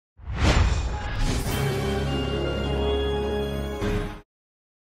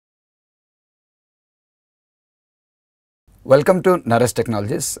Welcome to Naresh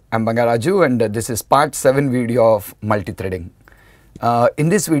Technologies. I'm Bangar Raju and this is part 7 video of multithreading. In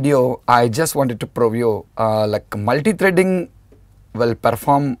this video, I just wanted to prove you like multithreading will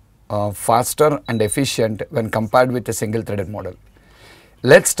perform faster and efficient when compared with a single threaded model.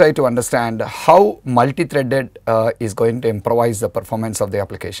 Let's try to understand how multi-threaded is going to improvise the performance of the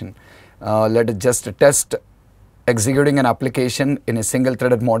application. Let us just test executing an application in a single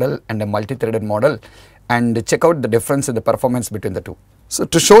threaded model and a multi-threaded model and check out the difference in the performance between the two. So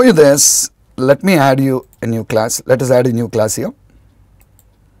to show you this, let me add you a new class. Let us add a new class here.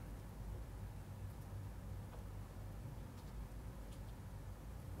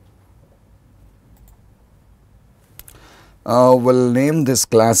 We'll name this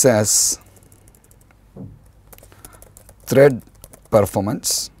class as thread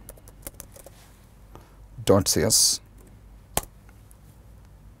performance .cs.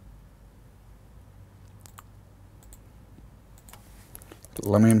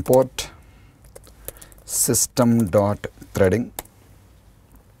 Let me import system.threading,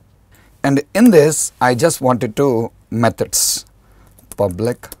 and in this I just wanted to methods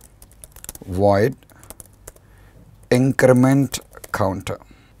public void increment counter.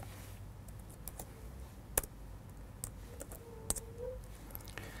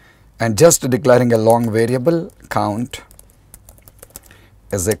 And just declaring a long variable count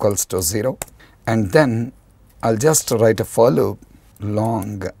is equals to 0, and then I'll just write a for loop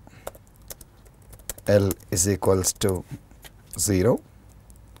long L is equals to 0,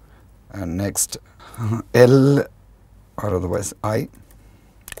 and next L or otherwise I,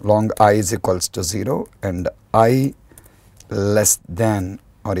 long I is equals to 0 and I less than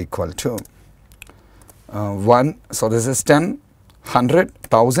or equal to 1. So this is 10, 100,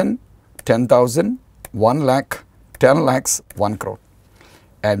 1000, 10,000, 1 lakh, 10 lakhs, 1 crore,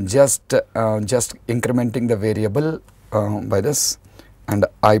 and just incrementing the variable by this and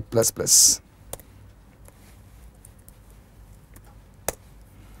I plus plus.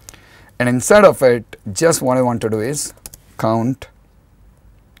 And inside of it, just what I want to do is count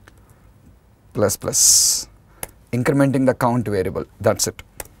plus plus, incrementing the count variable. That's it.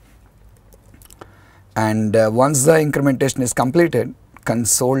 And once the incrementation is completed,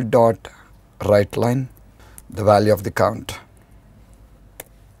 console dot write line the value of the count.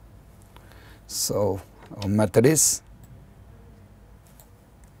 So our method is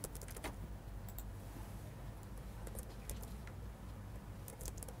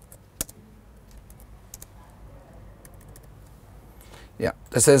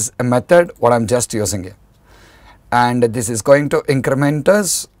this is a method what I'm just using here, and this is going to increment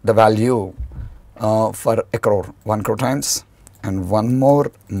us the value for a crore, 1 crore times, and one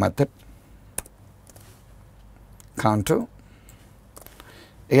more method count to,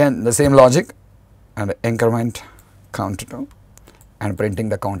 again the same logic, and increment count to and printing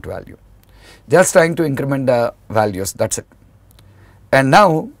the count value, just trying to increment the values. That's it. And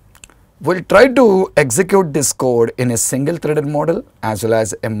now we'll try to execute this code in a single threaded model as well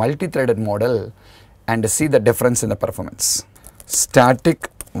as a multi-threaded model and see the difference in the performance.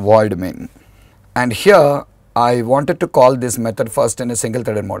 Static void main, and here I wanted to call this method first in a single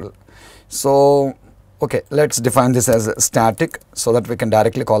threaded model. So okay, let's define this as static so that we can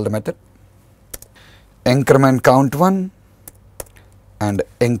directly call the method. Increment count 1 and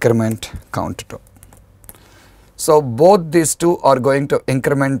increment count 2. So both these two are going to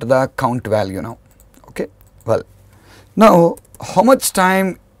increment the count value now. Okay, well, now how much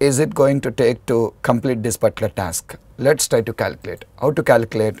time is it going to take to complete this particular task? Let's try to calculate. How to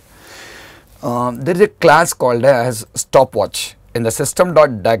calculate? There is a class called as stopwatch. In the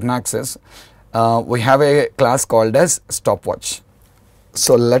system.diagnosis, we have a class called as stopwatch.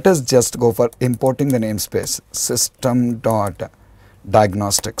 So let us just go for importing the namespace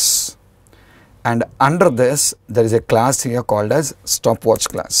system.diagnostics. And under this, there is a class here called as stopwatch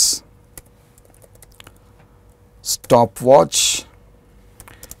class. Stopwatch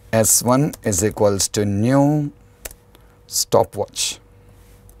S1 is equals to new stopwatch.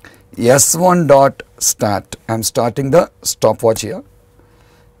 S1 dot start. I'm starting the stopwatch here.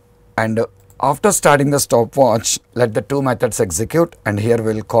 And after starting the stopwatch, let the two methods execute, and here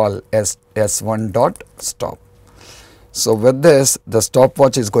we'll call S1 dot stop. So with this, the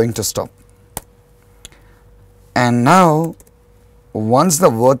stopwatch is going to stop. And now once the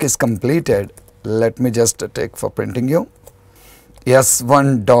work is completed, let me just take for printing you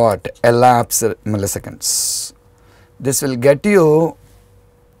S1 dot elapsed milliseconds. This will get you,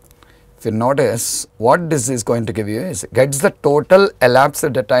 if you notice, what this is going to give you is gets the total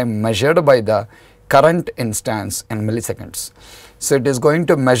elapsed time measured by the current instance in milliseconds. So it is going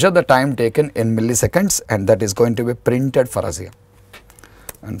to measure the time taken in milliseconds, and that is going to be printed for us here.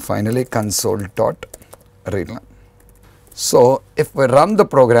 And finally console.readline. So if we run the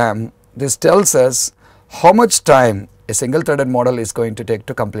program, this tells us how much time a single threaded model is going to take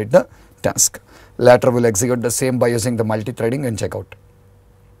to complete the task. Later we'll execute the same by using the multi-threading and check out.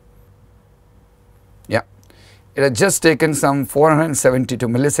 Yeah, it has just taken some 472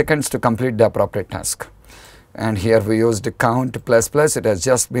 milliseconds to complete the appropriate task. And here we used count plus plus, it has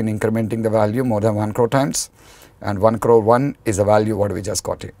just been incrementing the value more than 1 crore times, and 1 crore 1 is a value what we just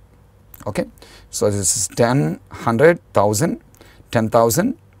got here. Okay, so this is 10, 100, 1000,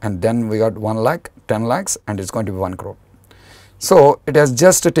 10,000, and then we got 1 lakh, 10 lakhs, and it's going to be 1 crore. So it has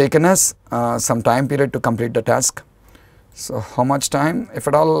just taken us some time period to complete the task. So how much time? If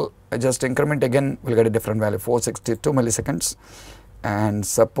at all I just increment again, we'll get a different value, 462 milliseconds. And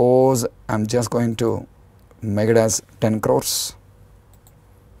suppose I'm just going to make it as 10 crores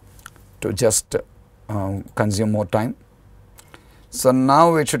to just consume more time. So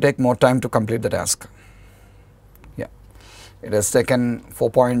now it should take more time to complete the task. Yeah, it has taken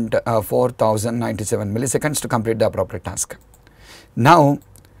 4,097 milliseconds to complete the appropriate task. Now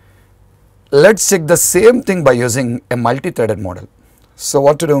let's check the same thing by using a multi-threaded model. So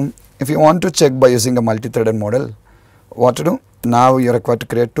what to do? If you want to check by using a multi-threaded model, what to do? Now you are required to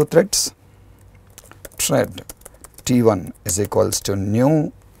create 2 threads. Thread T1 is equals to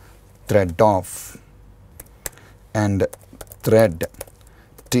new thread of, and thread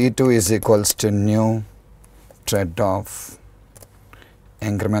T2 is equals to new thread of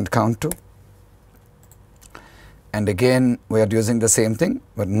increment count 2. And again we are using the same thing,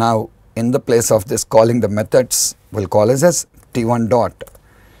 but now in the place of this calling the methods, we'll call it as T1 dot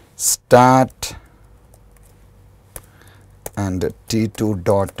start and T2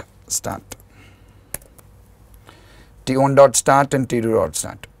 dot start. T1 dot start and T2 dot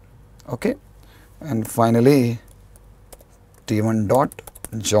start. Okay, and finally T1 dot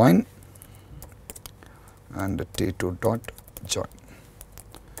join and T2 dot join.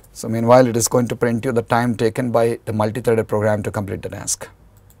 So meanwhile it is going to print you the time taken by the multi-threaded program to complete the task.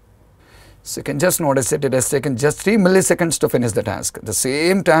 So you can just notice it has taken just 3 milliseconds to finish the task. The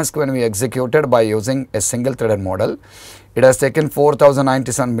same task when we executed by using a single threaded model, it has taken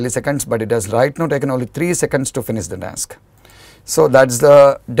 4097 milliseconds, but it has right now taken only 3 seconds to finish the task. So that's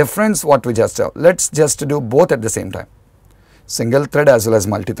the difference what we just have. Let's just do both at the same time, single thread as well as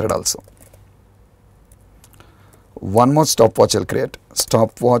multi-thread also. One more stopwatch will create,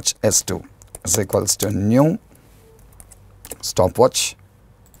 stopwatch S2 is equals to new stopwatch.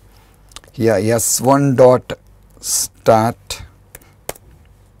 Here S1 dot start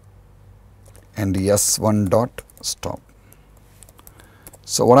and S1 dot stop.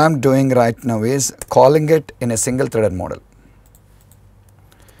 So what I am doing right now is calling it in a single threaded model.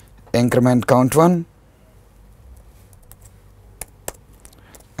 Increment count 1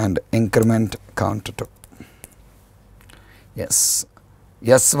 and increment count 2. Yes,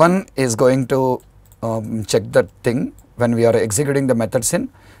 S1 is going to check the thing when we are executing the methods in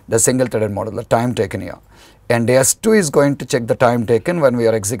the single threaded model, the time taken here, and S2 is going to check the time taken when we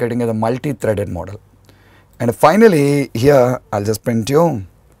are executing in the multi-threaded model. And finally here I'll just print you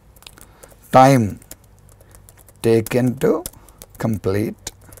time taken to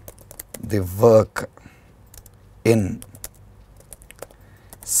complete the work in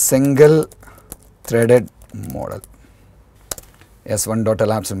single threaded model. S1 dot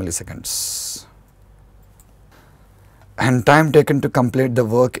elapsed milliseconds and time taken to complete the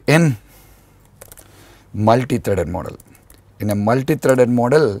work in multi-threaded model. In a multi-threaded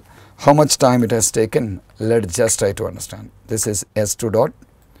model, how much time it has taken? Let's just try to understand. This is S2 dot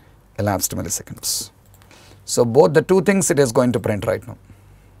elapsed milliseconds. So both the two things it is going to print right now,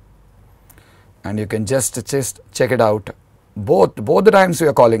 and you can just check it out. Both the times we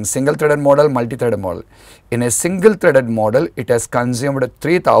are calling single threaded model, multi-threaded model. In a single threaded model, it has consumed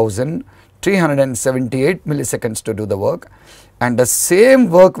 3,378 milliseconds to do the work, and the same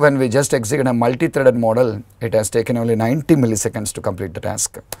work when we just execute a multi-threaded model, it has taken only 90 milliseconds to complete the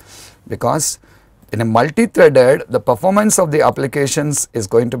task. Because in a multi-threaded, the performance of the applications is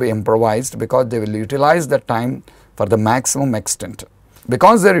going to be improvised because they will utilize the time for the maximum extent.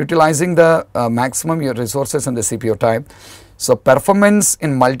 Because they are utilizing the maximum resources in the CPU time, so performance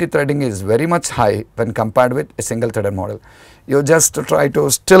in multi-threading is very much high when compared with a single threaded model. You just try to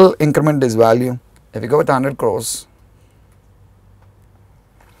still increment this value. If you go with 100 crores,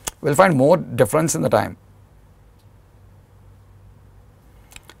 we will find more difference in the time.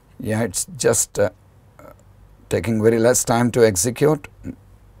 Yeah, it's just taking very less time to execute,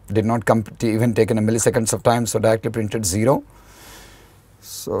 did not even take in a milliseconds of time, so directly printed 0.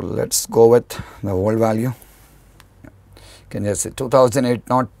 So let's go with the old value. Can you see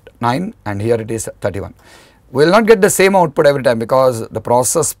 2008-09 and here it is 31. We will not get the same output every time because the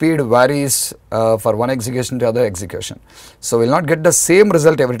process speed varies for one execution to other execution. So we will not get the same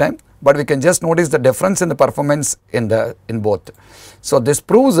result every time, but we can just notice the difference in the performance in both. So this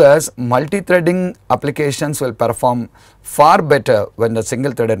proves us multi-threading applications will perform far better when the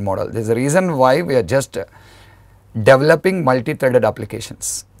single threaded model. This is the reason why we are just developing multi-threaded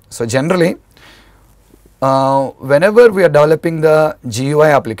applications. So generally, whenever we are developing the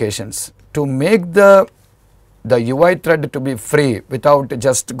GUI applications, to make the UI thread to be free without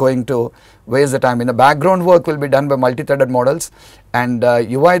just going to waste the time. In the background work will be done by multi-threaded models, and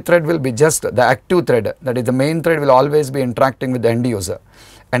UI thread will be just the active thread, that is the main thread will always be interacting with the end user,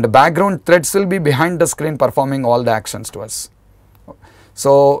 and the background threads will be behind the screen performing all the actions to us.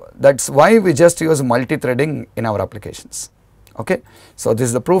 So that's why we just use multi-threading in our applications. Okay, so this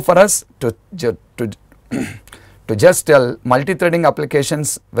is the proof for us to just tell multi-threading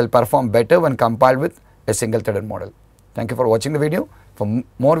applications will perform better when compiled with a single threaded model. Thank you for watching the video. For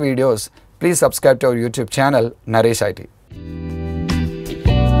more videos, please subscribe to our YouTube channel Naresh IT.